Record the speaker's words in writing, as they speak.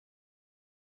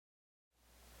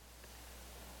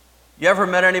You ever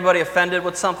met anybody offended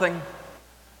with something?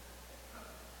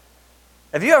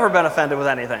 Have you ever been offended with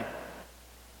anything?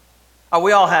 Oh,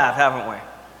 we all have, haven't we?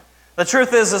 The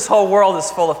truth is, this whole world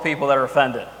is full of people that are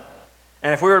offended.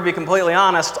 And if we were to be completely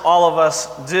honest, all of us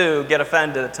do get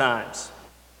offended at times.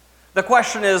 The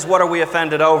question is, what are we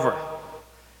offended over?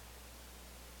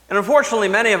 And unfortunately,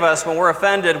 many of us, when we're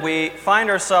offended, we find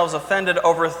ourselves offended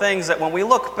over things that when we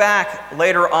look back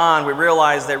later on, we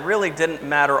realize they really didn't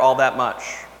matter all that much.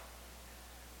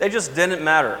 They just didn't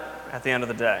matter at the end of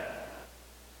the day.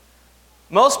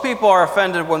 Most people are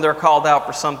offended when they're called out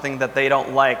for something that they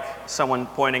don't like someone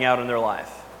pointing out in their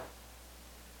life.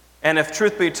 And if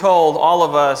truth be told, all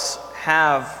of us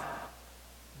have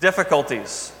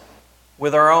difficulties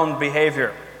with our own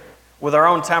behavior, with our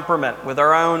own temperament, with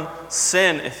our own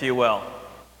sin, if you will.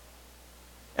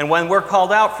 And when we're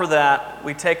called out for that,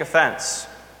 we take offense.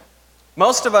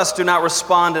 Most of us do not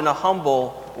respond in a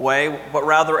humble way, but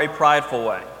rather a prideful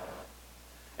way.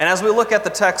 And as we look at the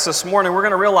text this morning, we're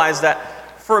going to realize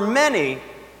that for many,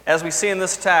 as we see in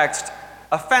this text,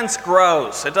 offense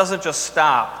grows. It doesn't just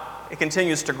stop. It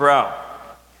continues to grow.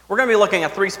 We're going to be looking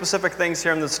at three specific things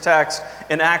here in this text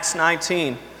in Acts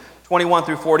 19, 21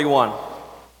 through 41.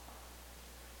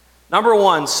 Number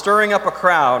one, stirring up a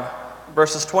crowd,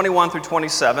 verses 21 through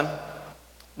 27.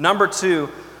 Number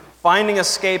two, finding a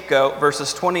scapegoat,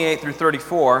 verses 28 through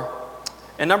 34.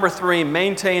 And number three,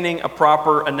 maintaining a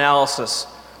proper analysis,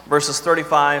 verses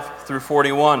 35 through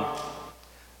 41.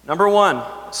 Number one,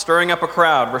 stirring up a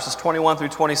crowd, verses 21 through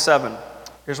 27.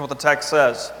 Here's what the text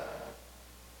says.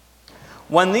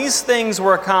 When these things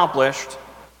were accomplished,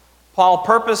 Paul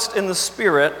purposed in the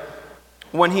Spirit,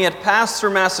 when he had passed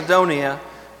through Macedonia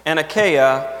and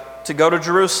Achaia, to go to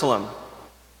Jerusalem,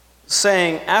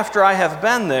 saying, after I have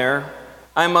been there,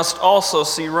 I must also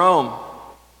see Rome.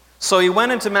 So he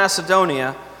went into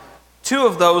Macedonia. Two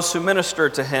of those who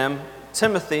ministered to him,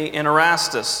 Timothy and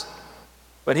Erastus,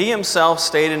 but he himself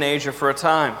stayed in Asia for a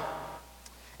time.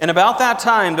 And about that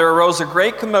time there arose a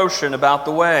great commotion about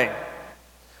the way.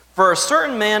 For a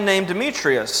certain man named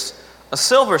Demetrius, a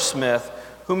silversmith,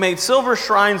 who made silver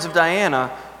shrines of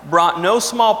Diana, brought no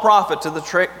small profit to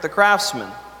the craftsmen.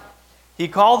 He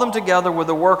called them together with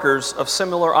the workers of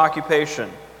similar occupation,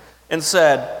 and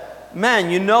said, men,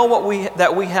 you know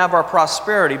that we have our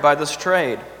prosperity by this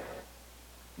trade.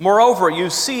 Moreover, you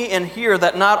see and hear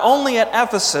that not only at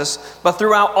Ephesus, but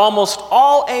throughout almost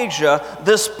all Asia,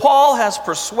 this Paul has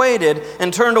persuaded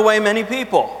and turned away many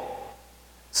people,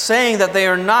 saying that they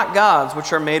are not gods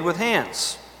which are made with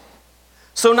hands.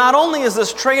 So not only is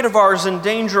this trade of ours in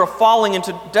danger of falling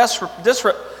into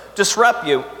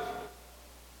disrepute,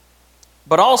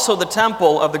 but also the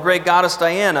temple of the great goddess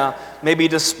Diana may be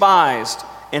despised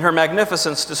and her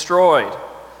magnificence destroyed,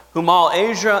 whom all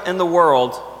Asia and the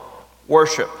world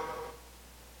worship.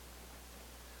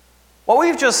 What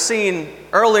we've just seen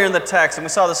earlier in the text, and we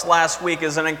saw this last week,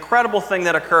 is an incredible thing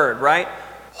that occurred, right?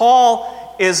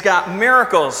 Paul has got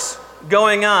miracles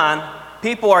going on.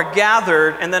 People are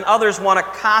gathered, and then others want to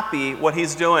copy what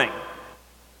he's doing.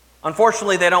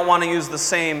 Unfortunately, they don't want to use the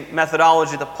same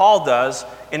methodology that Paul does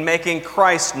in making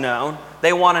Christ known.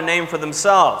 They want a name for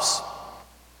themselves.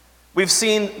 We've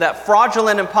seen that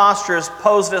fraudulent impostors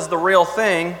posed as the real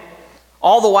thing,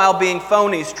 all the while being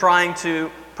phonies trying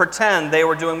to pretend they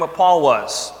were doing what Paul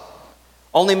was,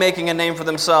 only making a name for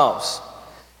themselves.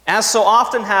 As so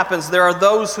often happens, there are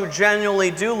those who genuinely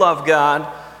do love God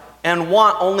and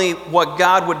want only what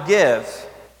God would give,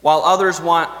 while others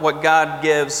want what God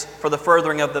gives for the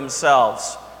furthering of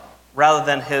themselves rather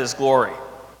than His glory.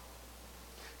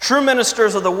 True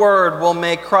ministers of the Word will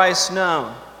make Christ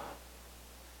known.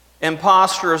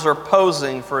 Impostors are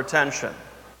posing for attention.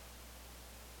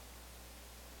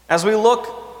 As we look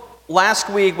last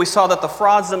week, we saw that the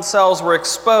frauds themselves were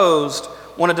exposed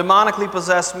when a demonically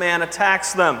possessed man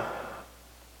attacks them.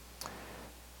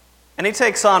 And he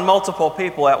takes on multiple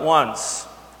people at once,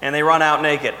 and they run out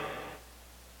naked.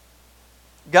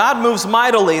 God moves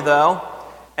mightily, though,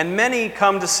 and many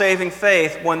come to saving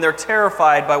faith when they're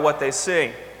terrified by what they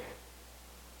see.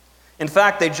 In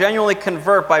fact, they genuinely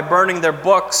convert by burning their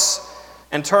books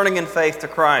and turning in faith to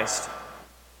Christ.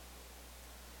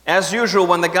 As usual,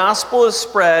 when the gospel is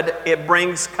spread, it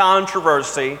brings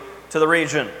controversy to the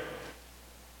region.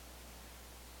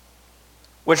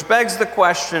 Which begs the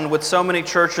question, with so many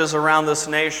churches around this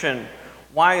nation,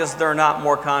 why is there not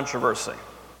more controversy?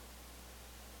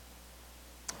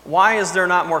 Why is there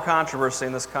not more controversy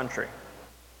in this country?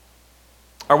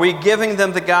 Are we giving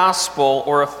them the gospel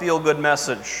or a feel-good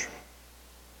message?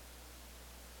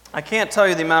 I can't tell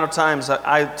you the amount of times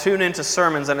I tune into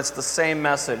sermons and it's the same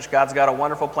message. God's got a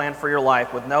wonderful plan for your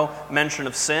life with no mention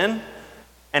of sin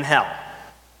and hell.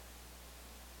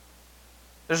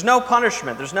 There's no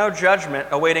punishment, there's no judgment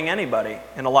awaiting anybody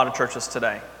in a lot of churches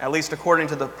today, at least according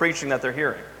to the preaching that they're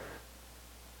hearing.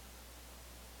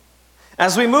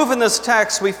 As we move in this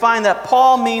text, we find that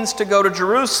Paul means to go to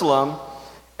Jerusalem,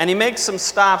 and he makes some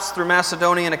stops through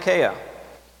Macedonia and Achaia.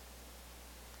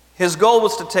 His goal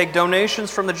was to take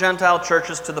donations from the Gentile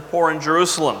churches to the poor in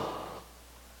Jerusalem.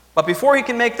 But before he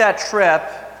can make that trip,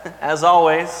 as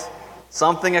always,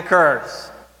 something occurs.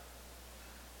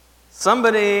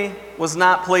 Somebody was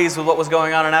not pleased with what was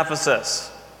going on in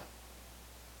Ephesus.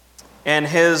 And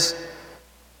his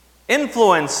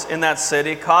influence in that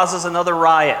city causes another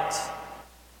riot.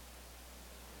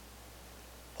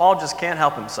 Paul just can't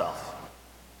help himself.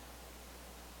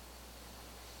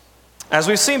 As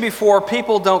we've seen before,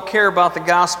 people don't care about the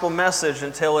gospel message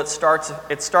until it starts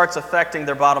affecting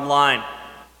their bottom line.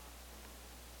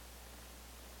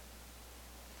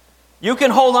 You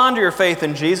can hold on to your faith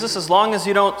in Jesus as long as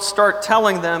you don't start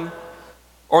telling them,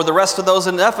 or the rest of those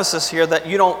in Ephesus here, that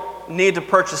you don't need to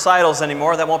purchase idols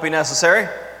anymore. That won't be necessary.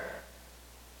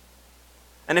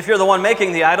 And if you're the one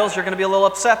making the idols, you're going to be a little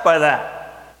upset by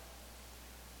that.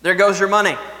 There goes your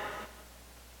money.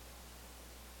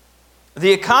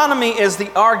 The economy is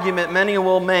the argument many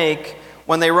will make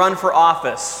when they run for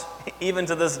office, even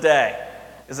to this day,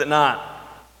 is it not?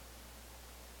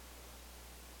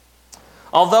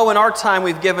 Although in our time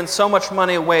we've given so much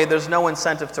money away, there's no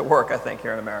incentive to work, I think,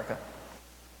 here in America,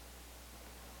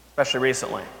 especially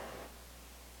recently.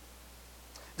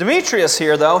 Demetrius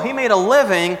here, though, he made a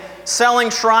living selling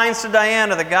shrines to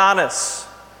Diana, the goddess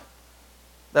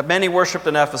that many worshipped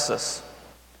in Ephesus.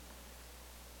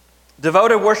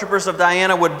 Devoted worshipers of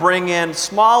Diana would buy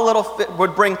small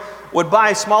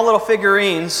little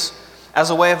figurines as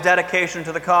a way of dedication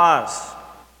to the cause.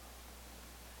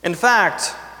 In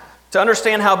fact, to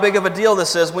understand how big of a deal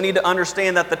this is, we need to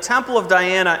understand that the Temple of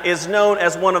Diana is known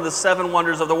as one of the 7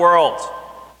 wonders of the world.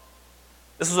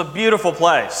 This was a beautiful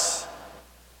place.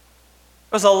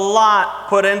 There was a lot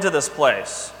put into this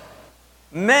place.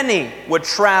 Many would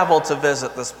travel to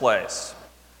visit this place.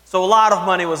 So a lot of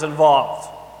money was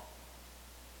involved.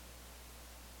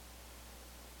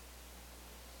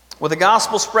 With the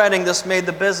gospel spreading, this made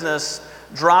the business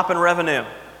drop in revenue.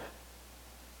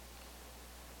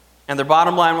 And their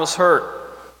bottom line was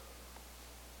hurt.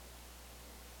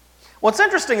 What's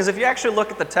interesting is if you actually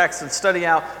look at the text and study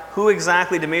out who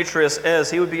exactly Demetrius is,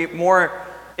 he would be more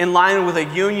in line with a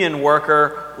union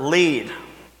worker lead,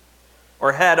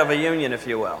 or head of a union, if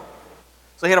you will.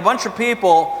 So he had a bunch of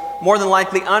people, more than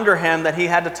likely under him, that he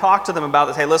had to talk to them about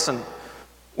this. Hey, listen,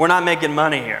 we're not making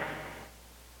money here.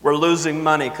 We're losing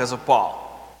money because of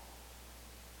Paul.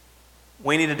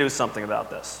 We need to do something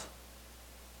about this.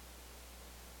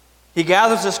 He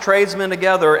gathers his tradesmen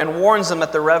together and warns them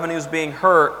that their revenue is being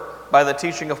hurt by the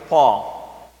teaching of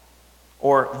Paul,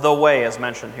 or the way as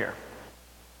mentioned here.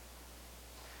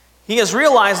 He has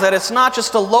realized that it's not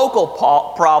just a local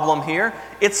problem here,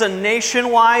 it's a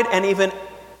nationwide and even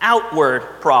outward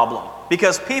problem,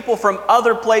 because people from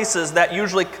other places that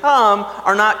usually come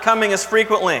are not coming as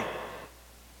frequently.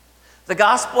 The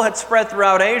gospel had spread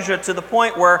throughout Asia to the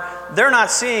point where they're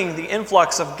not seeing the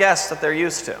influx of guests that they're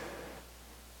used to.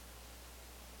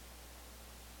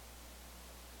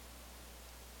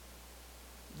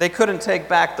 They couldn't take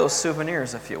back those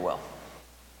souvenirs, if you will,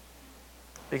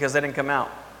 because they didn't come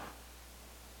out.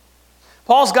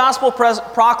 Paul's gospel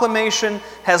proclamation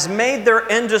has made their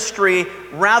industry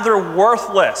rather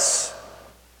worthless.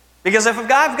 Because if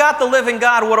I've got the living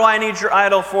God, what do I need your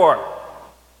idol for?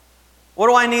 What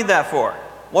do I need that for?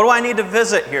 What do I need to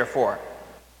visit here for?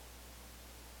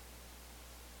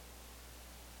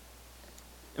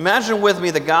 Imagine with me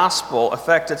the gospel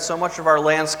affected so much of our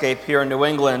landscape here in New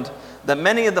England that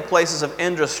many of the places of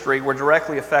industry were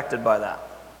directly affected by that.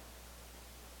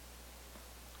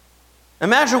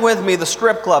 Imagine with me the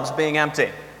strip clubs being empty.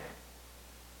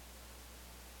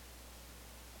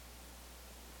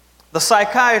 The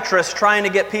psychiatrist trying to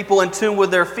get people in tune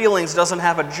with their feelings doesn't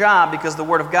have a job because the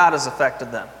Word of God has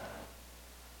affected them.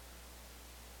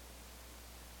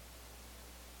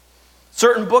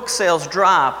 Certain book sales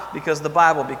drop because the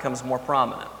Bible becomes more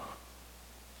prominent.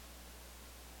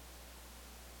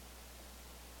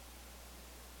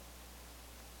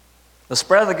 The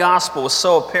spread of the gospel was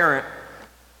so apparent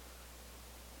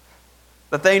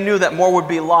that they knew that more would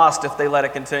be lost if they let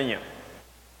it continue.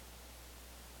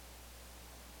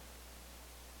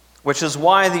 Which is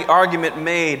why the argument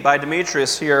made by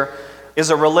Demetrius here is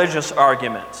a religious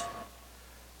argument.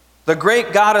 The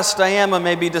great goddess Diana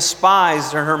may be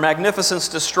despised and her magnificence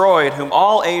destroyed, whom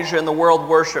all Asia and the world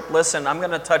worship. Listen, I'm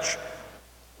going to touch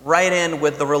right in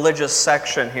with the religious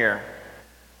section here.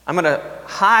 I'm going to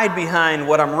hide behind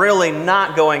what I'm really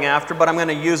not going after, but I'm going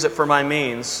to use it for my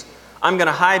means. I'm going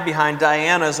to hide behind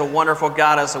Diana as a wonderful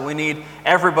goddess, and we need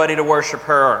everybody to worship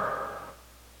her.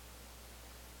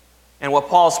 And what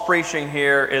Paul's preaching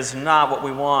here is not what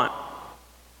we want.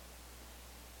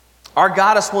 Our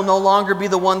goddess will no longer be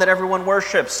the one that everyone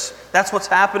worships. That's what's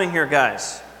happening here,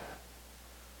 guys.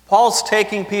 Paul's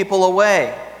taking people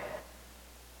away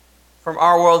from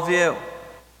our worldview.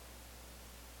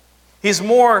 He's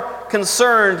more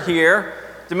concerned here,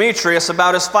 Demetrius,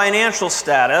 about his financial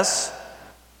status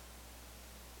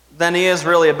than he is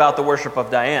really about the worship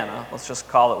of Diana. Let's just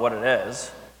call it what it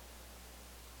is.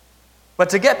 But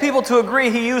to get people to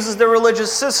agree, he uses the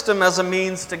religious system as a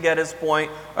means to get his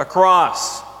point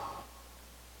across.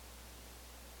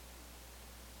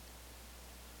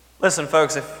 Listen,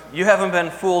 folks, if you haven't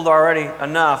been fooled already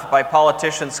enough by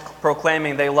politicians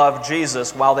proclaiming they love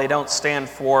Jesus while they don't stand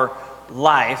for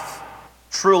life,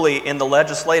 truly in the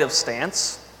legislative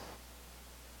stance,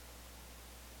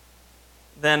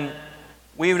 then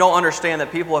we don't understand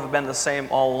that people have been the same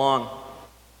all along.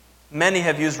 Many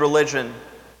have used religion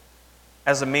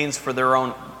as a means for their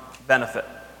own benefit,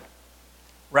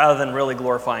 rather than really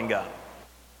glorifying God.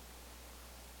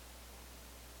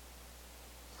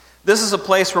 This is a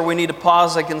place where we need to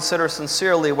pause and consider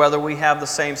sincerely whether we have the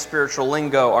same spiritual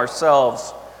lingo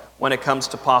ourselves when it comes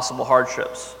to possible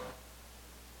hardships.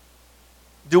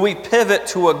 Do we pivot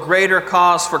to a greater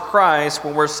cause for Christ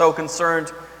when we're so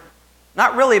concerned,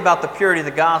 not really about the purity of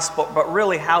the gospel, but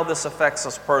really how this affects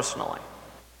us personally?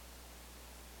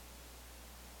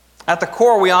 At the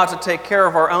core, we ought to take care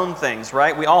of our own things,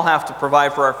 right? We all have to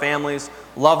provide for our families,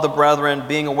 love the brethren,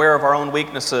 being aware of our own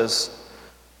weaknesses.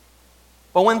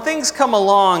 But when things come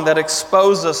along that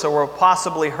expose us or will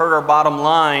possibly hurt our bottom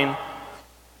line,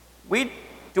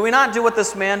 do we not do what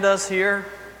this man does here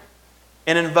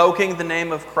in invoking the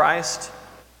name of Christ?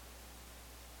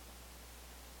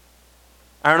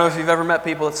 I don't know if you've ever met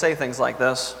people that say things like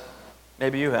this.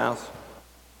 Maybe you have.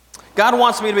 God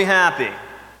wants me to be happy.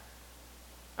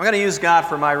 I'm going to use God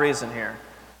for my reason here.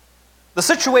 The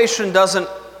situation doesn't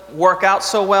work out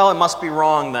so well, it must be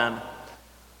wrong then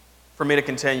for me to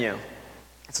continue.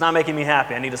 It's not making me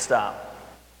happy. I need to stop.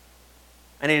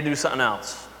 I need to do something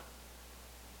else.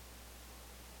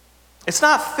 It's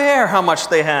not fair how much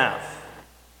they have.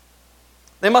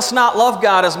 They must not love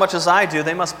God as much as I do.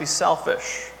 They must be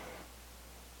selfish.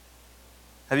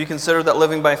 Have you considered that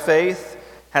living by faith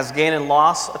has gain and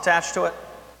loss attached to it?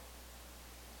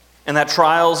 And that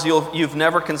trials you've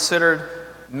never considered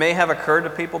may have occurred to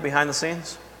people behind the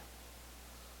scenes?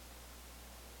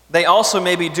 They also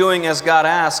may be doing as God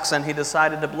asks, and He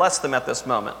decided to bless them at this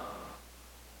moment.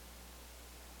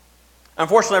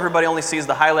 Unfortunately, everybody only sees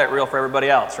the highlight reel for everybody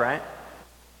else, right?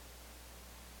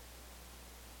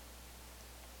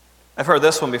 I've heard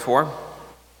this one before.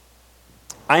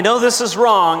 I know this is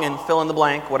wrong, and fill in the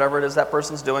blank, whatever it is that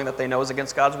person's doing that they know is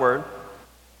against God's word.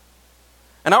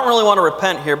 And I don't really want to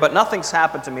repent here, but nothing's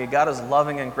happened to me. God is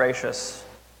loving and gracious.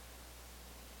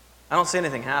 I don't see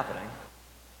anything happening.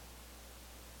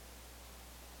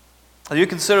 Have you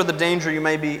considered the danger you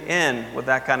may be in with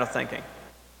that kind of thinking?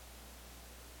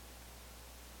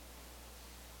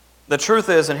 The truth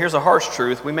is, and here's a harsh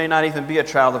truth, we may not even be a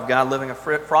child of God living a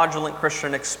fraudulent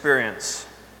Christian experience.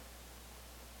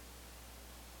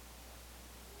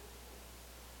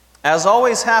 As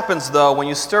always happens, though, when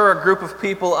you stir a group of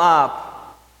people up,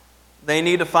 they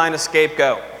need to find a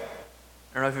scapegoat.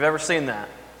 I don't know if you've ever seen that.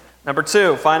 Number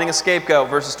 2, finding a scapegoat,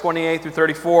 verses 28 through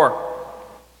 34.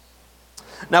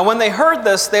 Now when they heard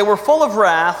this, they were full of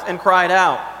wrath and cried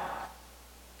out,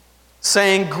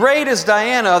 saying, Great is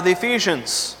Diana of the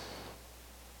Ephesians.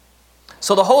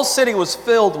 So the whole city was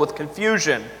filled with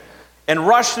confusion and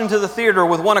rushed into the theater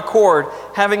with one accord,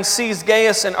 having seized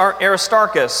Gaius and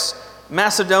Aristarchus,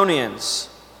 Macedonians,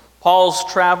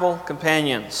 Paul's travel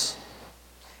companions.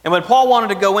 And when Paul wanted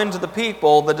to go into the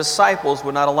people, the disciples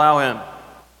would not allow him.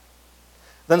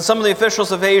 Then some of the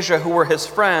officials of Asia, who were his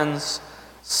friends,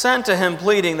 sent to him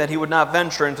pleading that he would not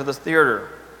venture into the theater.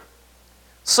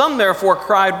 Some therefore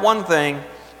cried one thing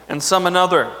and some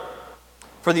another,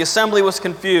 for the assembly was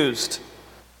confused,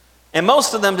 and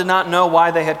most of them did not know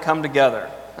why they had come together.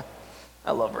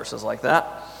 I love verses like that.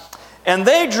 And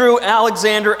they drew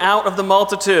Alexander out of the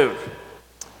multitude,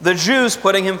 the Jews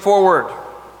putting him forward.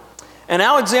 And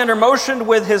Alexander motioned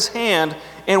with his hand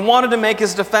and wanted to make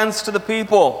his defense to the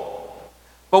people.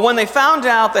 But when they found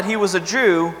out that he was a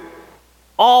Jew,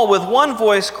 all with one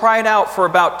voice cried out for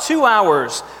about 2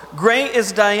 hours, "Great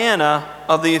is Diana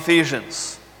of the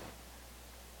Ephesians."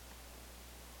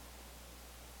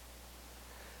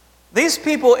 These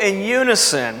people in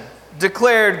unison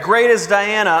declared, "Great is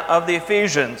Diana of the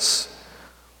Ephesians,"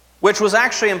 which was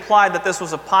actually implied that this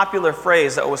was a popular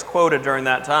phrase that was quoted during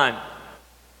that time.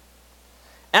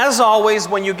 As always,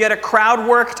 when you get a crowd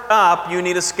worked up, you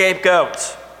need a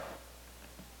scapegoat.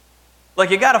 Like,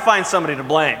 you got to find somebody to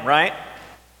blame, right?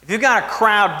 If you've got a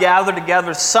crowd gathered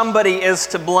together, somebody is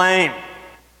to blame.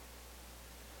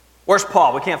 Where's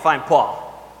Paul? We can't find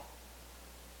Paul.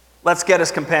 Let's get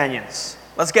his companions.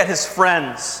 Let's get his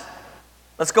friends.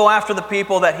 Let's go after the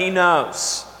people that he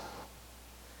knows.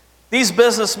 These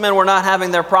businessmen were not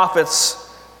having their profits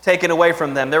taken away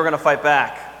from them. They were going to fight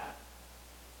back.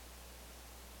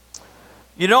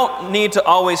 You don't need to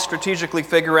always strategically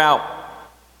figure out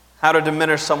how to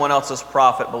diminish someone else's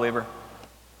profit, believer.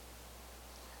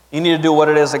 You need to do what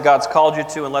it is that God's called you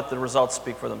to and let the results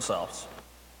speak for themselves.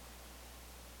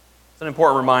 It's an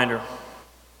important reminder.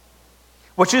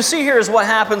 What you see here is what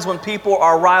happens when people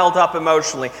are riled up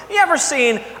emotionally. You ever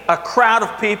seen a crowd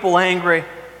of people angry?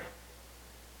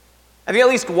 Have you at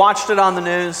least watched it on the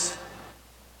news?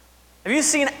 Have you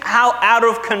seen how out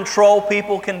of control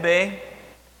people can be?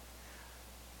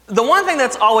 The one thing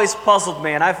that's always puzzled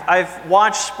me, and I've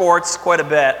watched sports quite a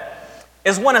bit,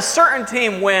 is when a certain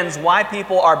team wins, why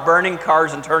people are burning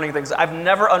cars and turning things. I've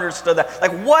never understood that.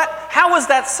 Like, what? How is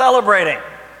that celebrating?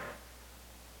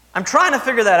 I'm trying to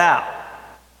figure that out.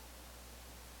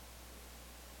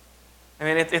 I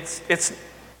mean, it's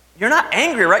you're not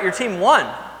angry, right? Your team won.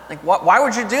 Like, why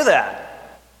would you do that?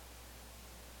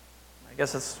 I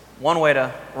guess it's one way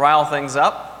to rile things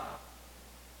up.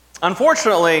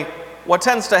 Unfortunately, what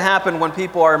tends to happen when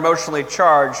people are emotionally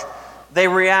charged, they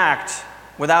react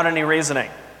without any reasoning.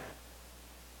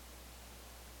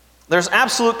 There's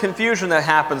absolute confusion that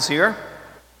happens here.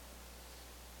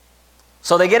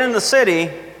 So they get in the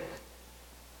city.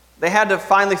 They had to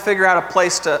finally figure out a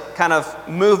place to kind of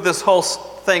move this whole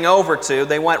thing over to.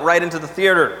 They went right into the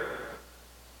theater.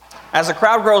 As the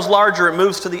crowd grows larger, it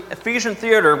moves to the Ephesian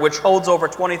theater, which holds over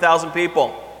 20,000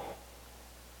 people.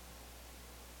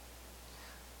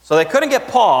 So they couldn't get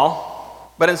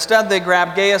Paul, but instead they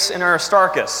grabbed Gaius and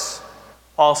Aristarchus,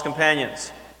 Paul's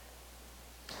companions,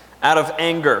 out of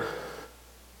anger.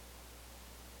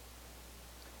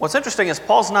 What's interesting is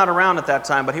Paul's not around at that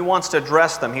time, but he wants to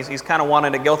address them. He's kind of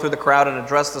wanting to go through the crowd and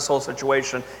address this whole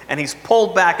situation, and he's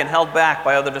pulled back and held back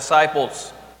by other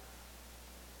disciples.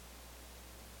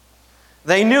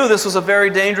 They knew this was a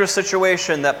very dangerous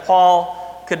situation, that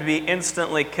Paul could be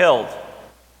instantly killed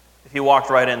if he walked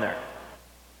right in there.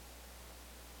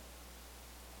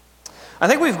 I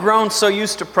think we've grown so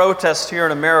used to protests here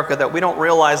in America that we don't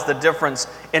realize the difference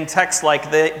in texts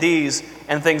like these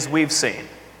and things we've seen.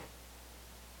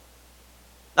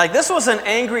 Like, this was an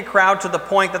angry crowd to the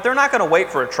point that they're not going to wait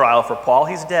for a trial for Paul.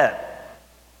 He's dead.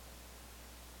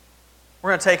 We're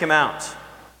going to take him out.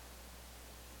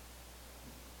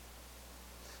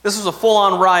 This was a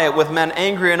full-on riot with men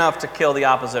angry enough to kill the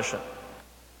opposition.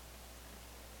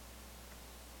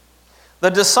 The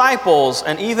disciples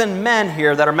and even men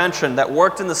here that are mentioned that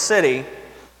worked in the city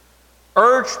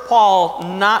urged Paul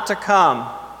not to come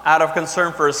out of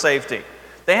concern for his safety.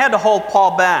 They had to hold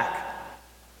Paul back.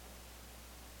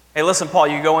 Hey, listen, Paul,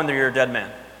 you go in there, you're a dead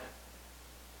man.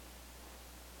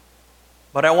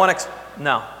 But I want to...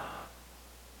 No.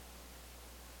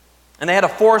 And they had to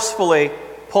forcefully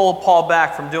pull Paul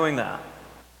back from doing that.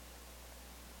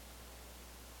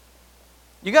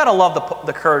 You got to love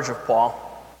the courage of Paul.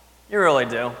 You really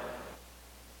do.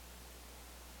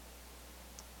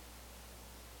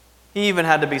 He even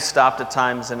had to be stopped at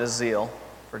times in his zeal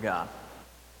for God,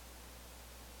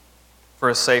 for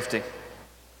his safety.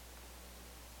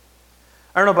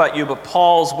 I don't know about you, but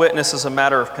Paul's witness is a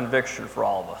matter of conviction for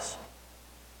all of us.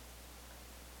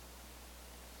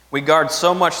 We guard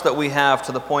so much that we have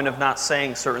to the point of not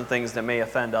saying certain things that may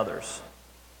offend others.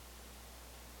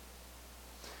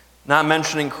 Not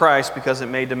mentioning Christ because it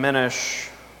may diminish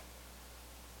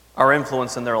our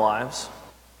influence in their lives.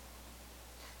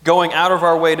 Going out of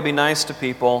our way to be nice to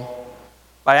people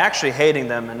by actually hating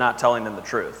them and not telling them the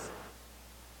truth.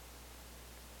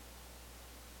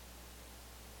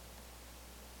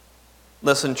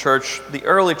 Listen, church, the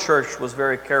early church was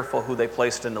very careful who they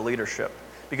placed into leadership,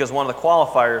 because one of the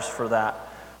qualifiers for that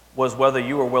was whether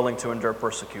you were willing to endure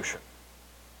persecution.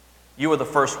 You were the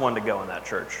first one to go in that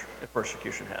church if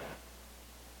persecution hit.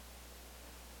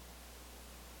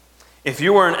 If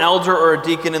you were an elder or a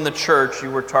deacon in the church, you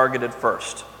were targeted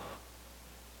first.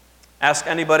 Ask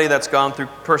anybody that's gone through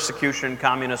persecution in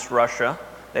communist Russia.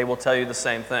 They will tell you the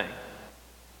same thing.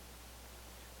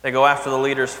 They go after the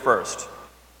leaders first.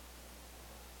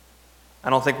 I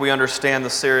don't think we understand the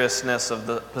seriousness of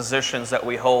the positions that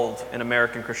we hold in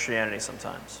American Christianity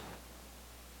sometimes.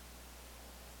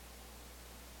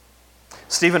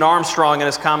 Stephen Armstrong, in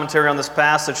his commentary on this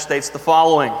passage, states the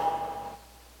following.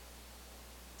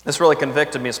 This really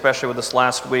convicted me, especially with this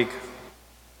last week.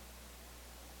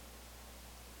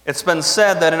 It's been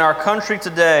said that in our country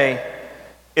today,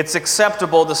 it's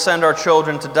acceptable to send our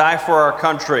children to die for our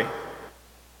country.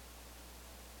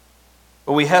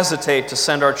 But we hesitate to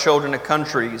send our children to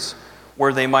countries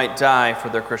where they might die for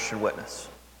their Christian witness.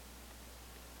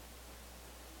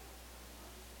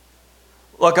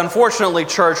 Look, unfortunately,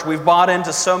 church, we've bought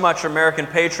into so much American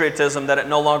patriotism that it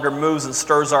no longer moves and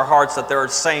stirs our hearts that there are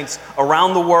saints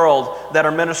around the world that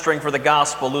are ministering for the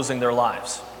gospel losing their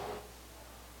lives.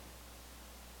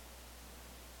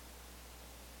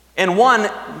 And one,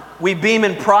 we beam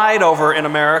in pride over in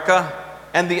America,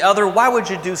 and the other, why would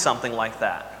you do something like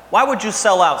that? Why would you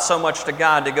sell out so much to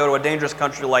God to go to a dangerous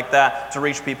country like that to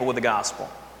reach people with the gospel?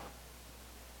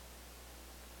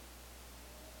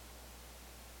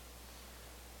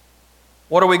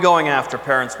 What are we going after,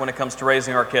 parents, when it comes to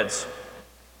raising our kids?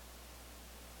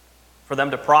 For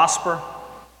them to prosper?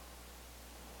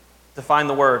 Define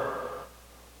the word.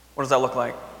 What does that look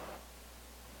like?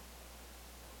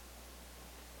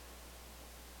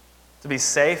 To be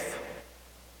safe?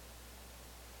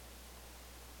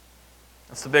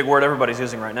 That's the big word everybody's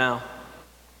using right now.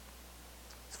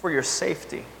 It's for your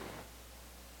safety.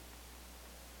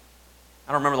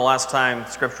 I don't remember the last time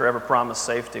Scripture ever promised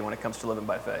safety when it comes to living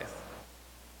by faith.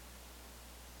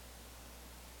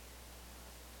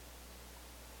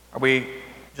 Are we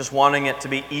just wanting it to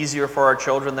be easier for our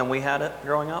children than we had it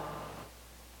growing up?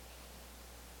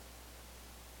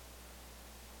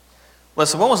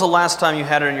 Listen, when was the last time you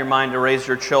had it in your mind to raise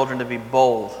your children to be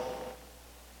bold,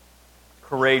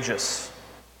 courageous,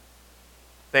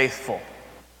 faithful?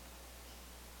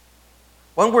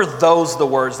 When were those the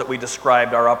words that we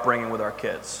described our upbringing with our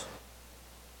kids?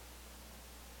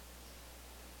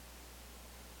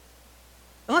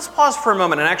 And let's pause for a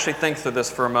moment and actually think through this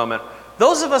for a moment.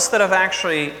 Those of us that have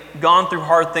actually gone through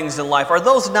hard things in life, are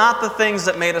those not the things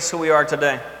that made us who we are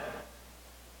today?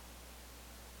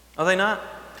 Are they not?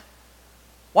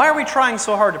 Why are we trying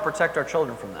so hard to protect our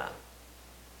children from that?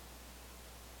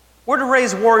 We're to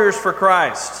raise warriors for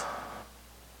Christ,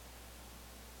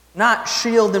 not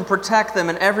shield and protect them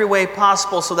in every way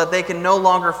possible so that they can no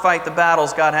longer fight the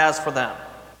battles God has for them.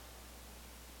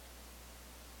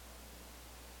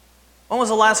 When was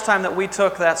the last time that we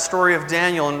took that story of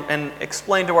Daniel and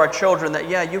explained to our children that,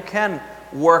 yeah, you can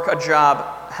work a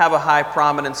job, have a high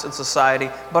prominence in society,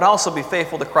 but also be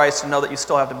faithful to Christ and know that you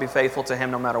still have to be faithful to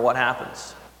Him no matter what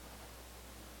happens?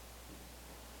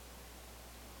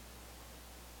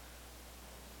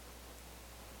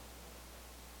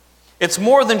 It's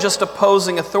more than just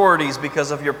opposing authorities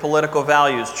because of your political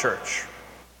values, church.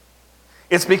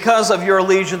 It's because of your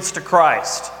allegiance to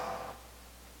Christ.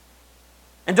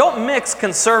 And don't mix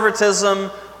conservatism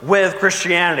with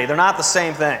Christianity. They're not the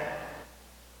same thing.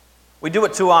 We do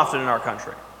it too often in our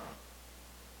country.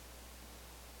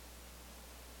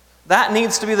 That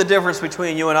needs to be the difference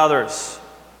between you and others,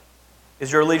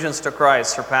 is your allegiance to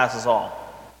Christ surpasses all.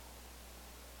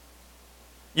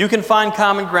 You can find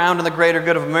common ground in the greater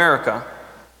good of America,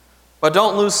 but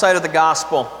don't lose sight of the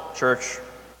gospel, church.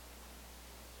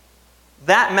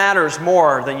 That matters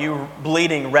more than you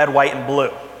bleeding red, white, and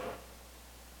blue.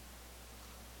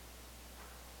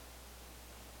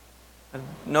 And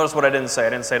notice what I didn't say. I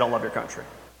didn't say don't love your country.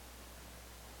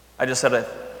 I just said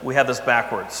we have this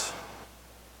backwards.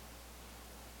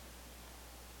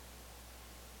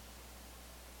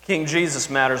 King Jesus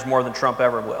matters more than Trump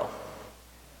ever will.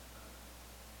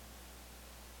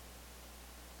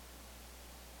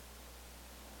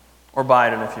 Or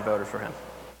Biden if you voted for him.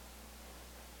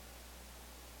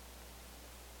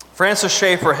 Francis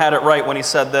Schaeffer had it right when he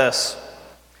said this: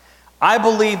 I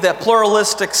believe that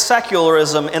pluralistic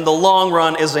secularism in the long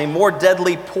run is a more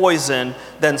deadly poison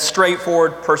than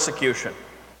straightforward persecution.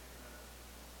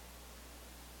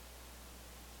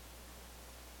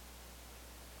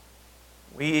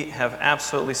 We have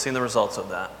absolutely seen the results of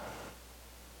that.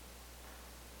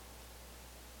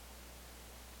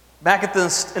 Back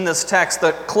in this text,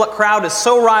 the crowd is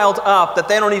so riled up that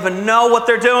they don't even know what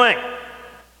they're doing.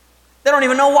 They don't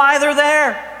even know why they're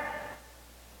there.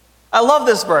 I love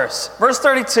this verse. Verse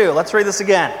 32, let's read this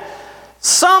again.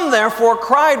 Some therefore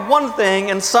cried one thing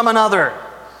and some another,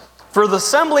 for the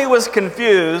assembly was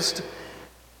confused.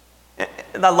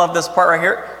 And I love this part right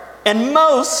here. and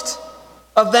most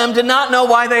of them did not know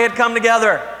why they had come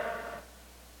together.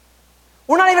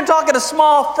 We're not even talking a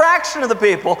small fraction of the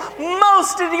people.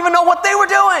 Most didn't even know what they were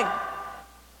doing.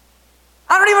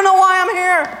 I don't even know why I'm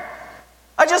here.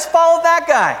 I just followed that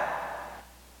guy.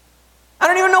 I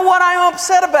don't even know what I'm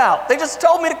upset about. They just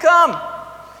told me to come.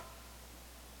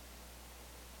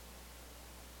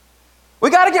 We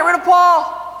got to get rid of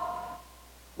Paul.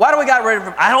 Why do we got rid of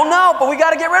him? I don't know, but we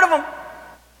got to get rid of him.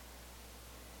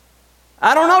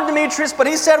 I don't know, Demetrius, but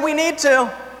he said we need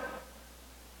to.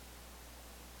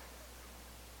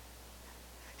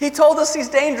 He told us he's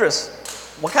dangerous.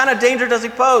 What kind of danger does he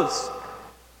pose?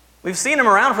 We've seen him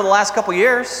around for the last couple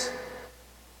years.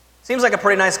 Seems like a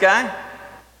pretty nice guy.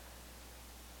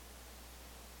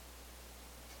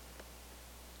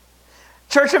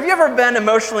 Church, have you ever been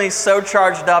emotionally so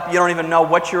charged up you don't even know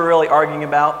what you were really arguing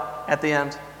about at the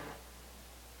end?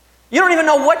 You don't even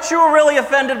know what you were really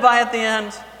offended by at the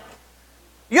end?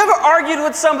 You ever argued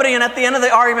with somebody and at the end of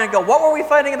the argument go, what were we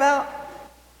fighting about?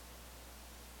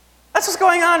 That's what's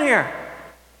going on here.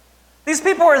 These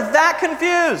people are that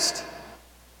confused.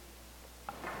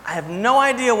 I have no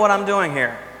idea what I'm doing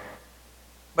here,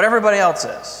 but everybody else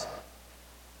is.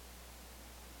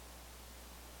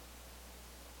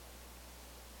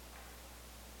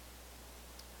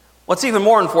 What's even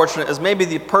more unfortunate is maybe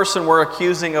the person we're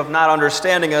accusing of not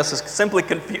understanding us is simply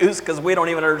confused because we don't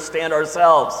even understand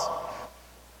ourselves.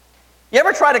 You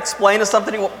ever try to explain to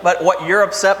something what you're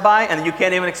upset by and you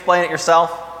can't even explain it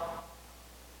yourself?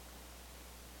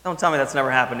 Don't tell me that's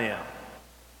never happened to you.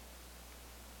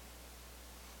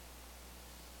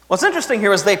 What's interesting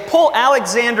here is they pull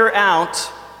Alexander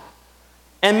out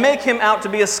and make him out to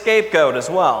be a scapegoat as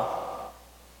well,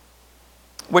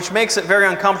 which makes it very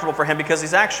uncomfortable for him because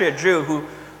he's actually a Jew who,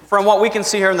 from what we can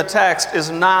see here in the text, is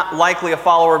not likely a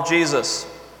follower of Jesus.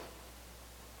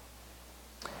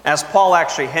 As Paul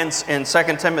actually hints in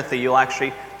 2 Timothy, you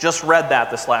actually just read that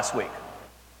this last week.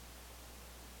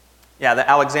 Yeah, the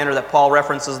Alexander that Paul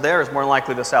references there is more than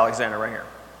likely this Alexander right here.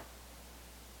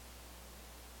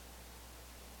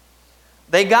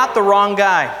 They got the wrong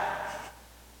guy.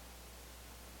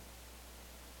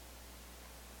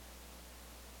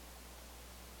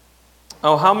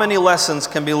 Oh, how many lessons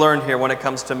can be learned here when it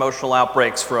comes to emotional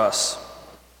outbreaks for us?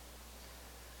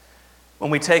 When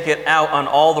we take it out on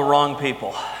all the wrong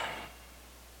people.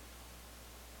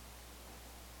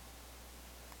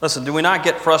 Listen, do we not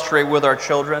get frustrated with our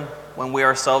children when we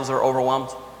ourselves are overwhelmed?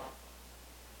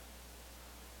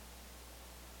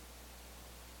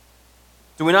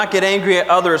 Do we not get angry at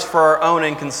others for our own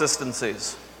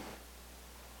inconsistencies?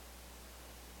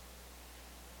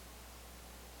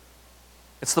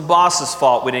 It's the boss's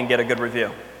fault we didn't get a good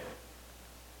review.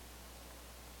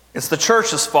 It's the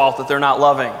church's fault that they're not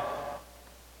loving,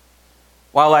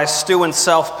 while I stew in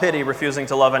self-pity, refusing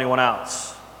to love anyone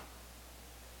else.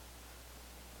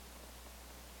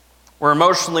 We're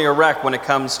emotionally a wreck when it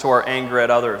comes to our anger at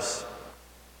others,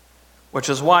 which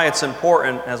is why it's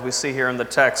important, as we see here in the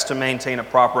text, to maintain a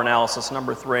proper analysis.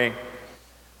 Number 3,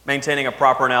 maintaining a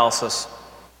proper analysis.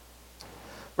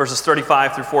 Verses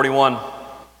 35 through 41.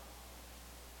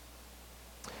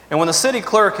 And when the city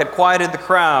clerk had quieted the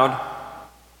crowd,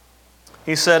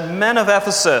 he said, "Men of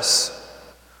Ephesus,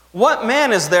 what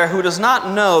man is there who does not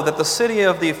know that the city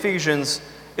of the Ephesians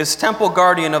is temple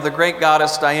guardian of the great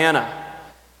goddess Diana,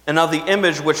 and of the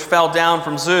image which fell down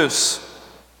from Zeus?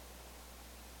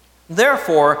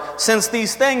 Therefore, since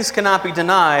these things cannot be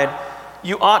denied,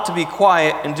 you ought to be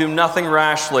quiet and do nothing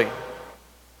rashly.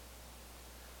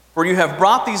 For you have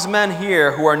brought these men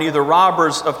here who are neither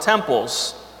robbers of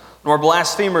temples nor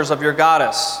blasphemers of your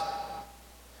goddess.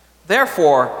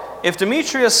 Therefore, if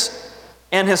Demetrius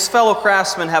and his fellow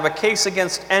craftsmen have a case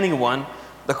against anyone,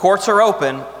 the courts are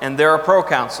open and there are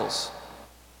proconsuls.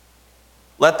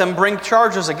 Let them bring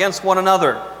charges against one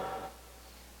another.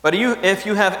 But if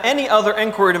you have any other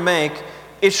inquiry to make,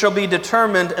 it shall be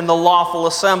determined in the lawful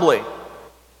assembly.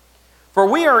 For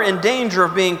we are in danger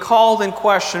of being called in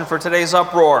question for today's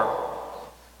uproar,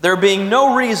 there being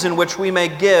no reason which we may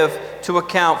give to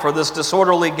account for this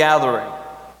disorderly gathering."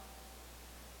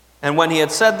 And when he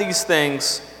had said these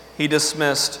things, he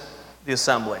dismissed the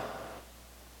assembly.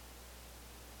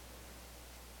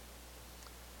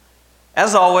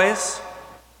 As always,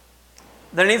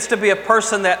 there needs to be a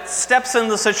person that steps in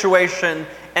the situation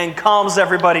and calms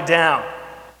everybody down.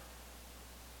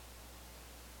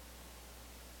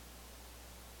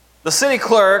 The city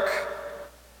clerk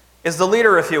is the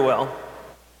leader, if you will.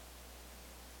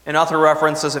 In other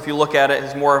references, if you look at it,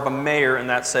 he's more of a mayor in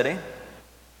that city.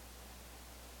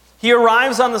 He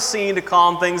arrives on the scene to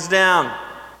calm things down.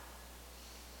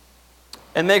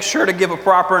 and make sure to give a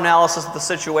proper analysis of the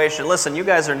situation. Listen, you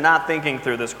guys are not thinking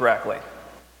through this correctly.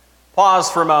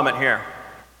 Pause for a moment here.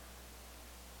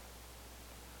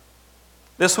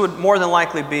 This would more than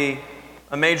likely be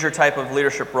a major type of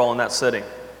leadership role in that city.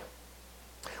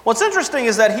 What's interesting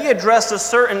is that he addresses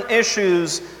certain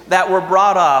issues that were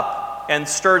brought up and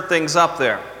stirred things up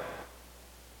there.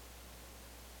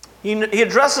 He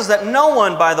addresses that no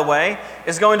one, by the way,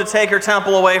 is going to take your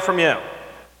temple away from you.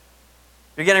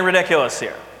 You're getting ridiculous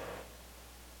here.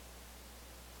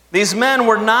 These men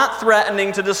were not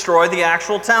threatening to destroy the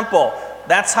actual temple.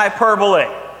 That's hyperbole.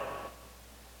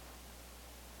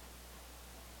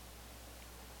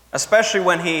 Especially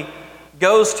when he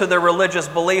goes to their religious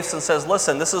beliefs and says,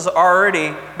 listen, this has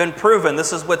already been proven.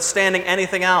 This is withstanding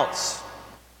anything else.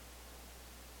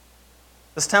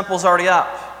 This temple's already up.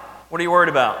 What are you worried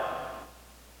about?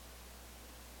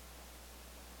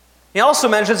 He also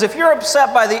mentions if you're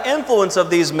upset by the influence of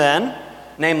these men,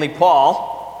 namely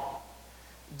Paul,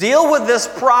 deal with this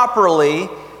properly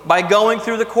by going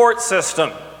through the court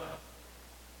system.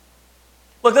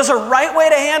 Look, there's a right way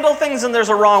to handle things and there's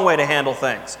a wrong way to handle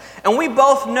things. And we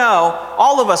both know,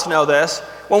 all of us know this,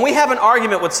 when we have an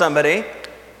argument with somebody,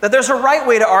 that there's a right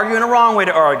way to argue and a wrong way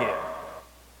to argue.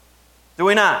 Do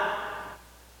we not?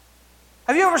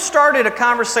 Have you ever started a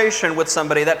conversation with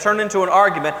somebody that turned into an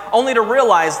argument only to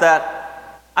realize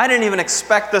that I didn't even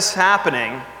expect this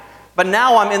happening, but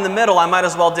now I'm in the middle, I might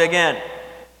as well dig in.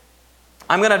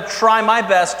 I'm going to try my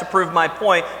best to prove my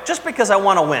point just because I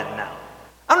want to win now.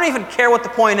 I don't even care what the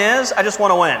point is, I just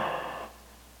want to win.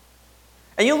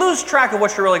 And you lose track of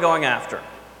what you're really going after.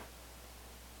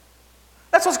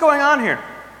 That's what's going on here.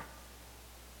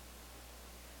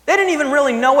 They didn't even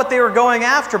really know what they were going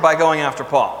after by going after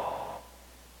Paul.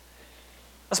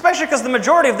 Especially because the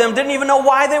majority of them didn't even know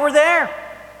why they were there.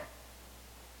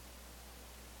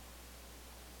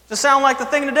 Just sound like the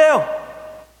thing to do.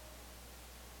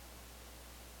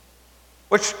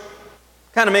 Which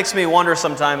kind of makes me wonder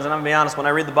sometimes, and I'm going to be honest, when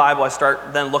I read the Bible, I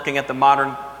start then looking at the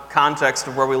modern context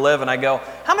of where we live, and I go,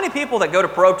 how many people that go to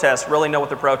protest really know what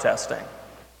they're protesting?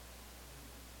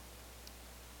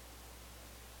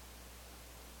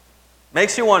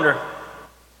 Makes you wonder.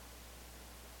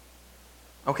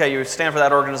 Okay, you stand for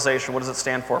that organization. What does it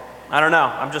stand for? I don't know.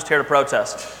 I'm just here to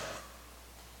protest.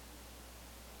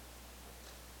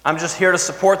 I'm just here to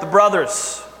support the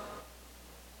brothers.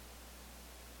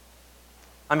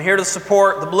 I'm here to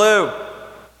support the blue.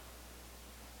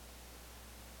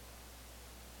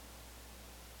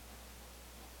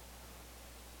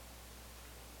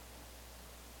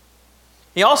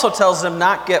 He also tells them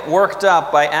not get worked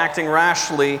up by acting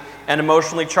rashly and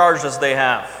emotionally charged as they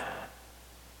have.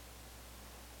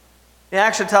 He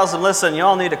actually tells them, listen, you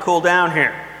all need to cool down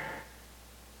here.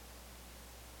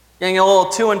 Getting a little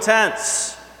too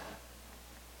intense.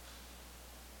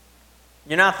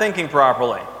 You're not thinking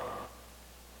properly.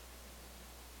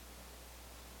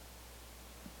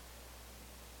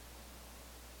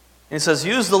 He says,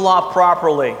 use the law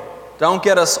properly. Don't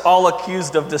get us all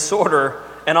accused of disorder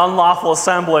and unlawful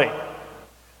assembly.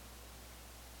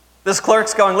 This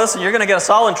clerk's going, listen, you're going to get us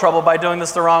all in trouble by doing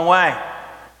this the wrong way.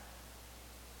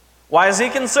 Why is he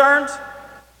concerned?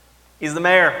 He's the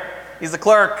mayor. He's the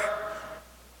clerk.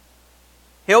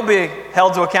 He'll be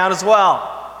held to account as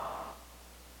well.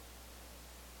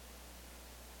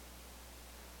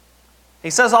 He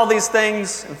says all these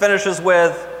things and finishes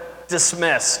with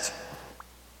dismissed.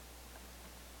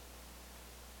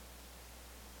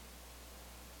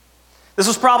 This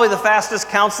was probably the fastest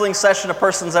counseling session a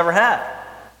person's ever had.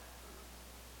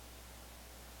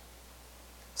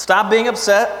 Stop being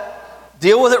upset.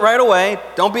 Deal with it right away.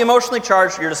 Don't be emotionally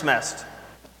charged. You're dismissed.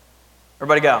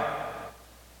 Everybody go.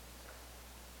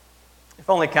 If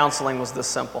only counseling was this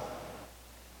simple.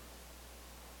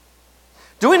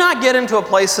 Do we not get into a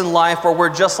place in life where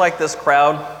we're just like this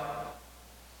crowd?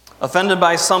 Offended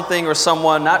by something or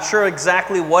someone, not sure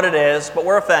exactly what it is, but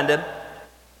we're offended.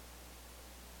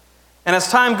 And as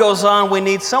time goes on, we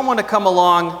need someone to come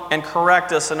along and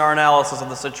correct us in our analysis of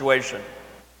the situation.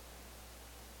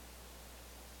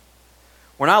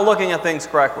 We're not looking at things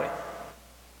correctly.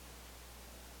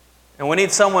 And we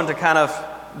need someone to kind of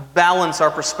balance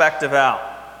our perspective out.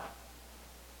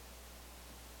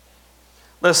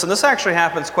 Listen, this actually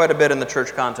happens quite a bit in the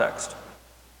church context.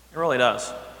 It really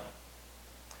does.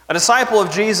 A disciple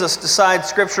of Jesus decides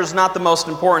Scripture is not the most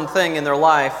important thing in their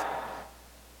life.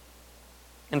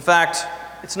 In fact,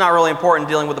 it's not really important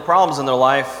dealing with the problems in their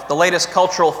life. The latest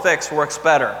cultural fix works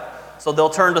better. So they'll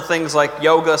turn to things like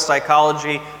yoga,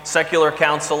 psychology, secular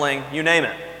counseling, you name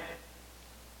it.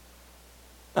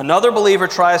 Another believer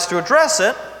tries to address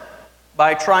it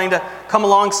by trying to come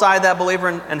alongside that believer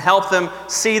and help them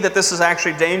see that this is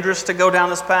actually dangerous to go down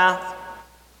this path,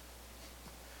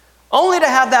 only to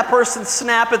have that person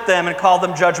snap at them and call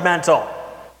them judgmental.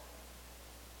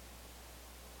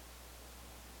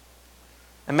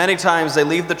 And many times they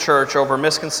leave the church over a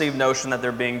misconceived notion that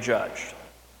they're being judged.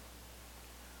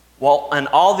 Well, and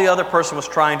all the other person was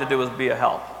trying to do was be a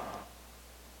help.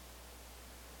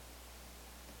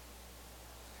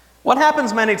 What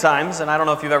happens many times, and I don't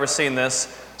know if you've ever seen this,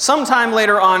 sometime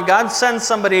later on, God sends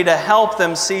somebody to help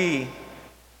them see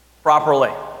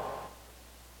properly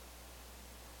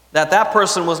that that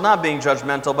person was not being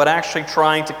judgmental, but actually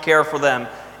trying to care for them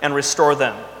and restore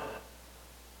them.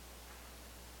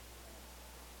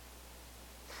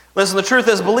 Listen, the truth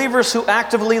is, believers who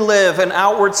actively live in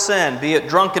outward sin, be it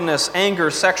drunkenness, anger,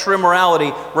 sexual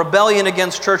immorality, rebellion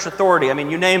against church authority, I mean,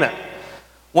 you name it,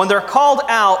 when they're called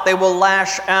out, they will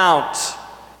lash out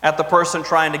at the person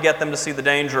trying to get them to see the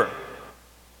danger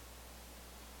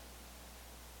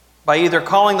by either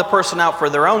calling the person out for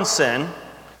their own sin.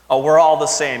 Oh, we're all the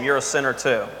same. You're a sinner too.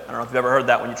 I don't know if you've ever heard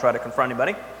that when you try to confront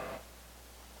anybody.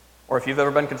 Or if you've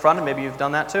ever been confronted, maybe you've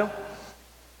done that too.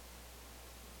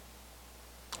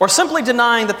 Or simply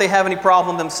denying that they have any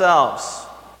problem themselves.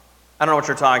 I don't know what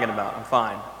you're talking about. I'm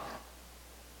fine.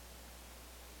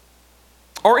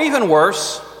 Or even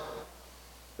worse,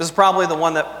 this is probably the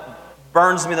one that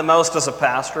burns me the most as a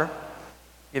pastor.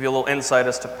 Give you a little insight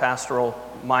as to pastoral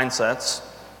mindsets.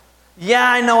 Yeah,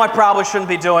 I know I probably shouldn't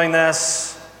be doing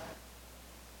this.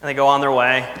 And they go on their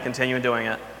way, continue doing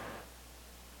it.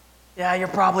 Yeah, you're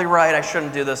probably right. I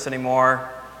shouldn't do this anymore.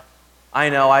 I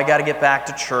know, I got to get back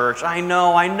to church. I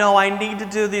know, I need to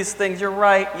do these things. You're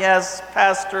right. Yes,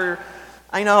 Pastor.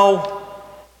 I know.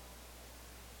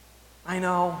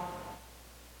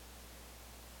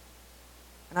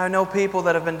 And I know people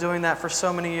that have been doing that for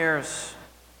so many years.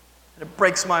 And it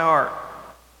breaks my heart.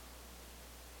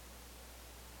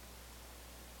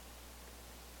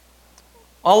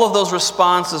 All of those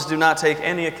responses do not take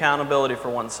any accountability for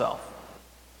oneself,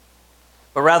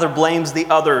 but rather blames the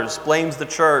others, blames the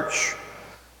church,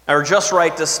 or just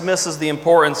right dismisses the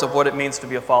importance of what it means to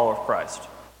be a follower of Christ.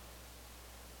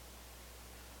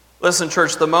 Listen,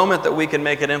 church, the moment that we can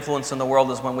make an influence in the world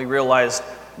is when we realize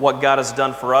what God has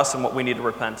done for us and what we need to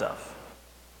repent of.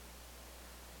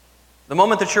 The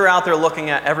moment that you're out there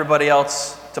looking at everybody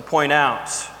else to point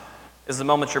out is the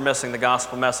moment you're missing the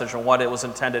gospel message and what it was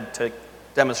intended to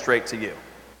demonstrate to you.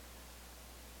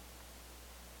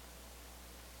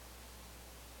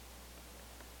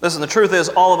 Listen, the truth is,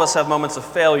 all of us have moments of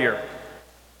failure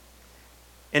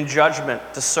in judgment,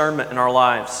 discernment in our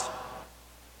lives.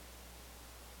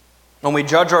 When we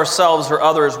judge ourselves or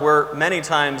others, we're many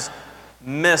times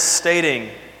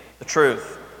misstating the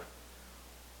truth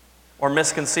or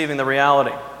misconceiving the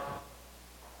reality.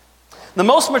 The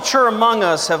most mature among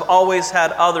us have always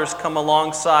had others come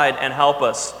alongside and help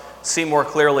us see more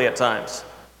clearly at times.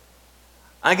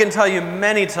 I can tell you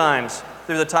many times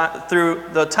through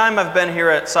the time I've been here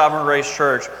at Sovereign Grace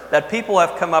Church that people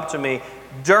have come up to me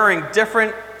during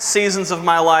different seasons of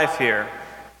my life here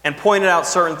and pointed out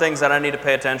certain things that I need to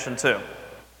pay attention to.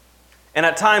 And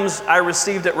at times I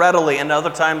received it readily, and other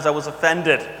times I was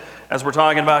offended, as we're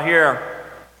talking about here,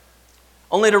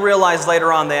 only to realize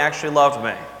later on they actually loved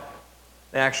me.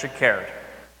 They actually cared.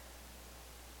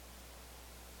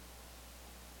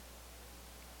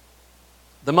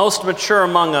 The most mature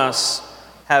among us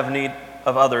have need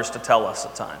of others to tell us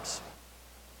at times.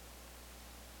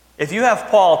 If you have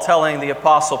Paul telling the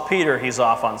Apostle Peter he's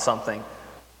off on something,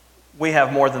 we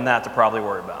have more than that to probably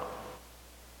worry about.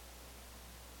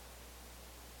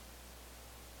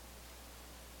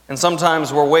 And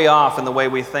sometimes we're way off in the way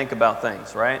we think about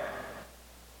things, right?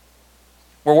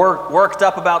 We're worked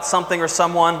up about something or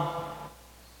someone,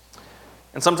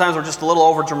 and sometimes we're just a little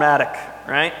overdramatic,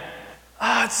 right?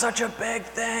 Oh, it's such a big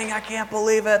thing. I can't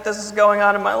believe it. This is going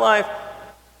on in my life.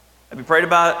 Have you prayed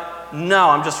about it? No,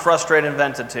 I'm just frustrated and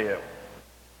vented to you.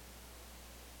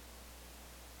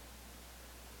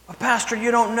 But Pastor, you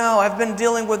don't know. I've been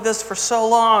dealing with this for so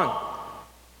long.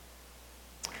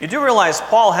 You do realize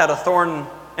Paul had a thorn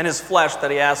in his flesh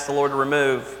that he asked the Lord to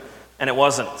remove, and it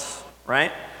wasn't,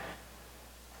 right?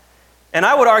 And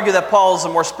I would argue that Paul is a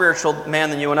more spiritual man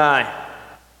than you and I.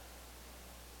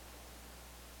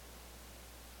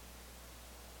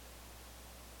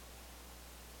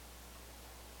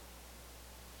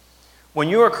 When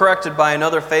you are corrected by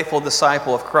another faithful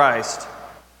disciple of Christ,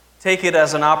 take it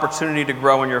as an opportunity to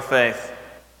grow in your faith.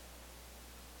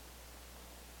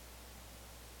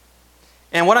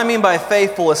 And what I mean by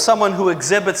faithful is someone who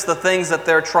exhibits the things that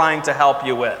they're trying to help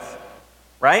you with,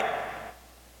 right?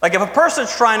 Like if a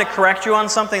person's trying to correct you on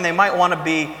something, they might want to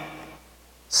be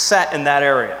set in that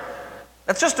area.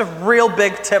 That's just a real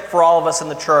big tip for all of us in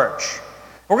the church.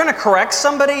 If we're going to correct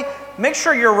somebody, make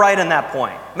sure you're right in that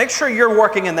point. Make sure you're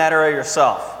working in that area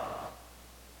yourself.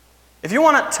 If you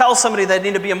want to tell somebody they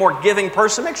need to be a more giving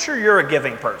person, make sure you're a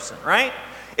giving person, right?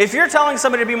 If you're telling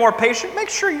somebody to be more patient, make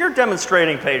sure you're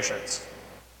demonstrating patience.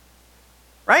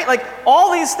 Right? Like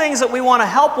all these things that we want to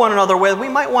help one another with, we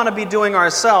might want to be doing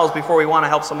ourselves before we want to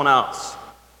help someone else.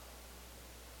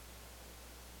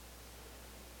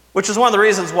 Which is one of the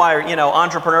reasons why,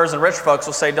 entrepreneurs and rich folks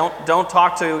will say, don't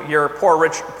talk to your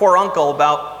poor uncle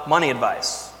about money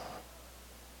advice.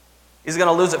 He's going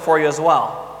to lose it for you as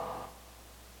well.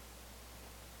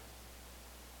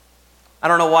 I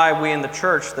don't know why we in the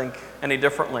church think any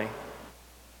differently.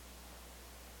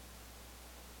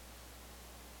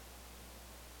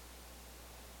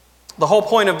 The whole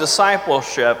point of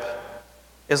discipleship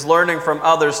is learning from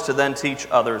others to then teach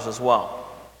others as well.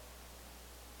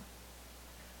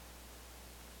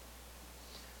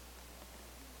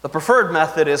 The preferred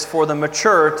method is for the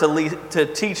mature to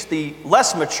teach the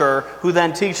less mature, who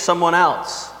then teach someone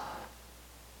else.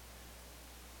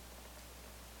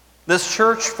 This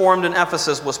church formed in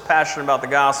Ephesus was passionate about the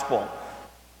gospel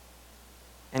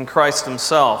and Christ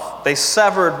himself. They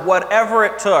severed whatever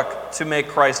it took to make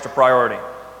Christ a priority.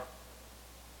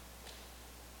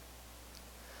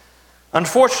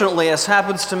 Unfortunately, as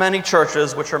happens to many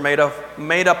churches which are made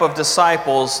up of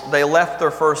disciples, they left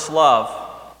their first love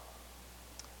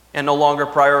and no longer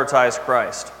prioritize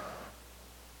Christ.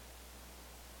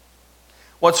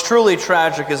 What's truly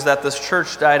tragic is that this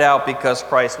church died out because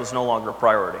Christ was no longer a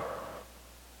priority.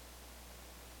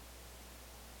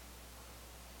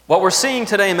 What we're seeing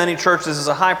today in many churches is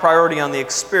a high priority on the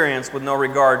experience with no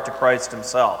regard to Christ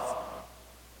himself.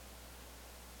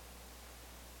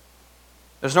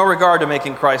 There's no regard to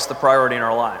making Christ the priority in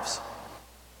our lives.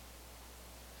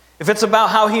 If it's about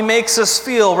how he makes us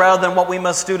feel rather than what we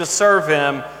must do to serve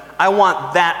him, I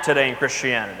want that today in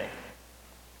Christianity.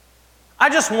 I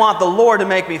just want the Lord to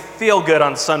make me feel good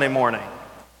on Sunday morning.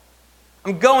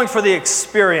 I'm going for the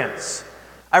experience.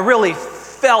 I really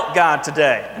felt God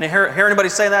today. And hear anybody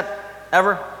say that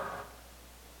ever?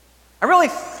 I really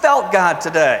felt God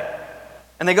today.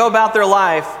 And they go about their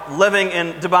life living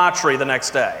in debauchery the next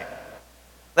day.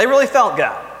 They really felt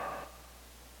God.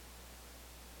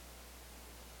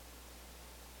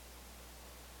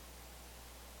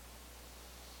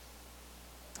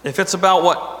 If it's about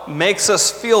what makes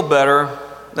us feel better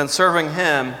than serving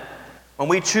him, when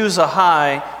we choose a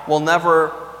high, we'll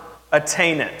never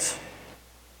attain it.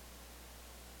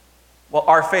 Well,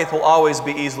 our faith will always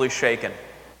be easily shaken.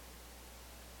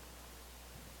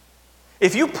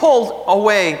 If you pulled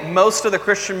away most of the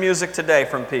Christian music today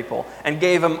from people and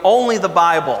gave them only the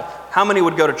Bible, how many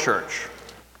would go to church?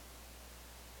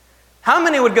 How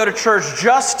many would go to church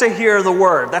just to hear the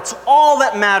word? That's all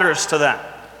that matters to them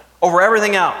over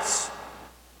everything else.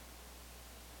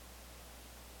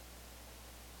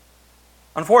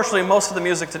 Unfortunately, most of the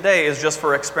music today is just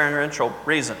for experiential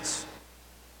reasons.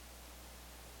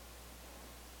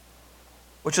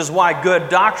 Which is why good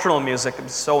doctrinal music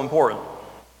is so important.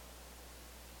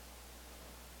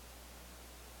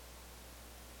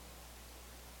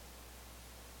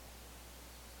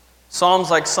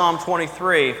 Psalms like Psalm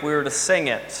 23, if we were to sing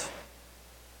it,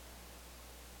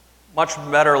 much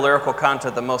better lyrical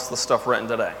content than most of the stuff written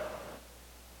today.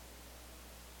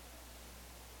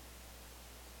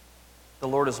 The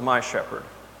Lord is my shepherd,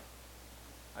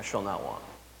 I shall not want.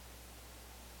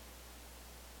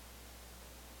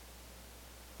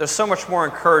 There's so much more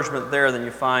encouragement there than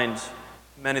you find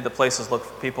many of the places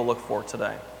people look for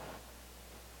today.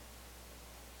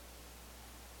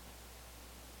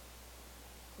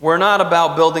 We're not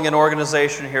about building an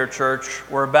organization here, church.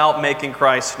 We're about making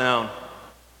Christ known.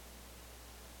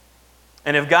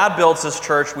 And if God builds this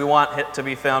church, we want it to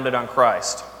be founded on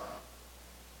Christ.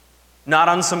 Not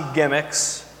on some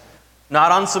gimmicks,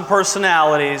 not on some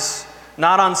personalities,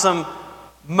 not on some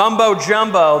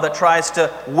mumbo-jumbo that tries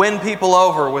to win people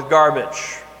over with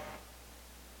garbage.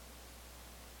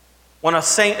 When a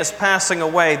saint is passing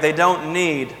away, they don't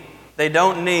need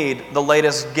the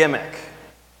latest gimmick.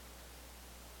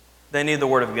 They need the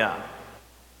Word of God.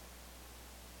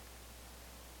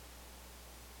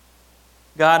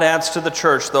 God adds to the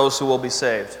church those who will be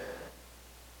saved.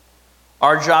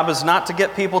 Our job is not to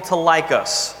get people to like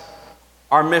us.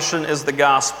 Our mission is the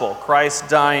gospel. Christ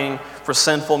dying for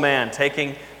sinful man,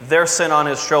 taking their sin on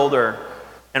his shoulder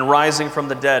and rising from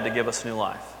the dead to give us new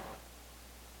life.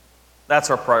 That's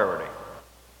our priority.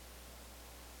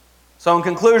 So in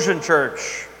conclusion,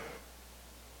 church,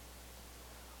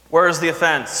 Where is the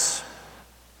offense?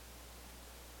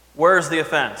 Where is the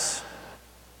offense?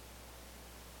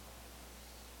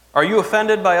 Are you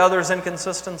offended by others'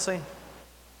 inconsistency? I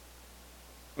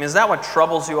mean, is that what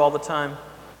troubles you all the time?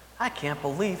 I can't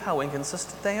believe how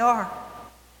inconsistent they are.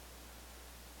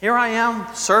 Here I am,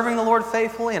 serving the Lord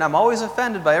faithfully, and I'm always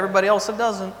offended by everybody else that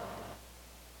doesn't.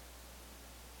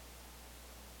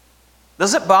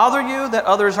 Does it bother you that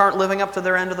others aren't living up to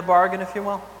their end of the bargain, if you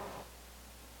will?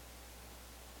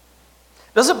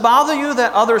 Does it bother you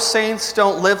that other saints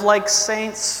don't live like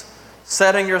saints,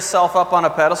 setting yourself up on a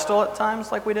pedestal at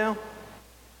times like we do?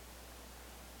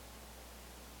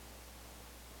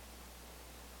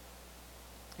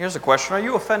 Here's a question. Are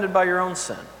you offended by your own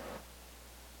sin?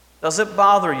 Does it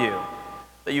bother you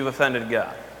that you've offended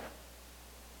God?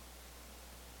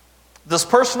 Does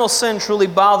personal sin truly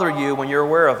bother you when you're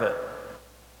aware of it?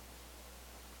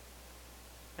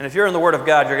 And if you're in the Word of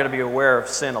God, you're going to be aware of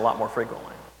sin a lot more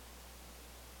frequently.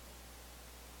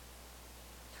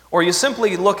 Or are you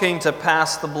simply looking to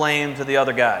pass the blame to the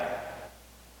other guy?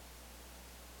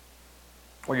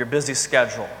 Or your busy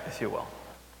schedule, if you will.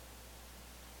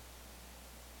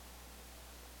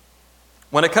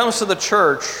 When it comes to the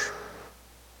church,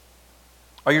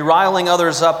 are you riling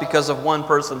others up because of one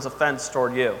person's offense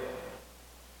toward you?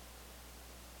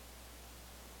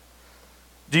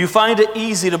 Do you find it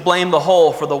easy to blame the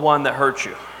whole for the one that hurt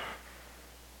you?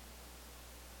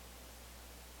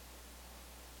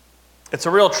 It's a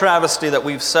real travesty that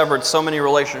we've severed so many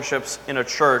relationships in a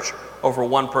church over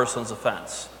one person's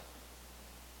offense.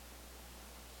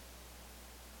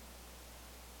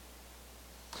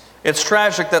 It's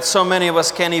tragic that so many of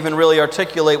us can't even really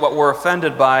articulate what we're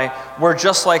offended by. We're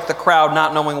just like the crowd,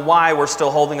 not knowing why we're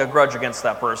still holding a grudge against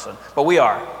that person. But we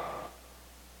are.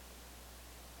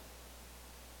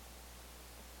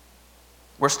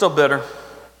 We're still bitter.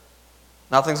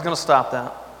 Nothing's going to stop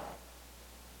that.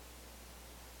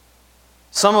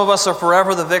 Some of us are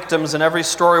forever the victims in every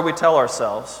story we tell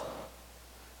ourselves,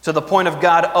 to the point of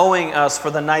God owing us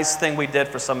for the nice thing we did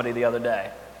for somebody the other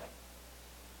day.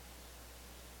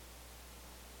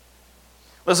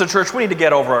 Listen, church, we need to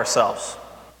get over ourselves.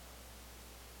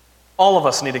 All of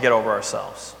us need to get over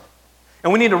ourselves.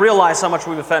 And we need to realize how much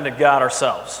we've offended God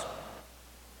ourselves.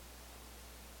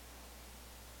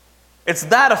 It's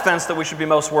that offense that we should be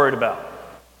most worried about.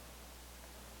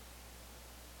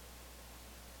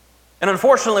 And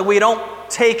unfortunately, we don't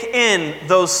take in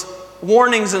those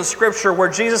warnings in Scripture where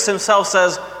Jesus himself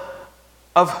says,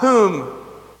 of whom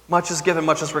much is given,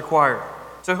 much is required.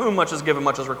 To whom much is given,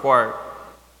 much is required.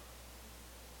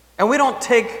 And we don't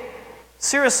take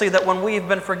seriously that when we've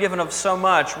been forgiven of so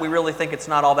much, we really think it's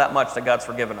not all that much that God's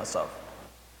forgiven us of.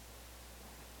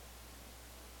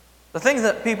 The things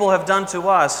that people have done to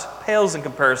us pales in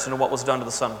comparison to what was done to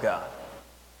the Son of God.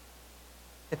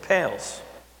 It pales.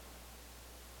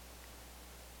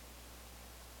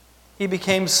 He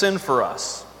became sin for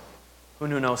us, who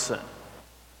knew no sin.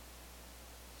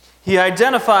 He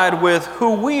identified with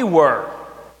who we were,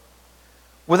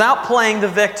 without playing the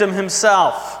victim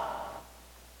himself,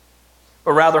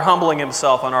 but rather humbling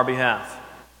himself on our behalf.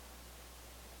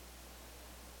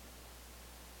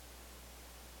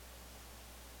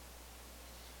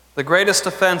 The greatest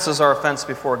offense is our offense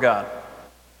before God.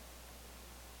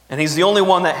 And He's the only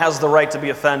one that has the right to be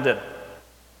offended,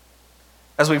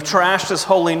 as we've trashed His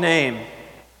holy name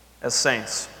as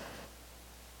saints.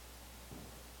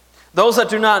 Those that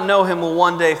do not know Him will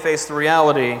one day face the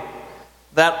reality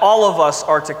that all of us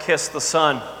are to kiss the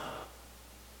Son.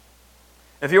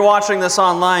 If you're watching this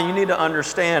online, you need to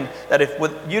understand that if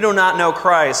you do not know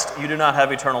Christ, you do not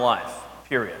have eternal life,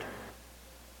 period.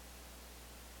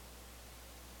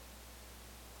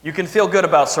 You can feel good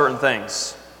about certain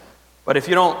things, but if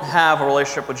you don't have a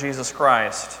relationship with Jesus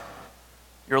Christ,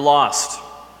 you're lost,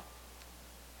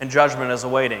 and judgment is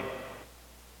awaiting.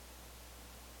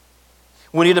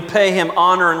 We need to pay Him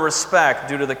honor and respect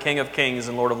due to the King of Kings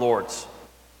and Lord of Lords.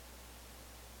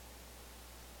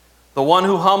 The one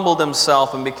who humbled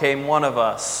Himself and became one of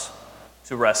us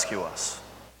to rescue us.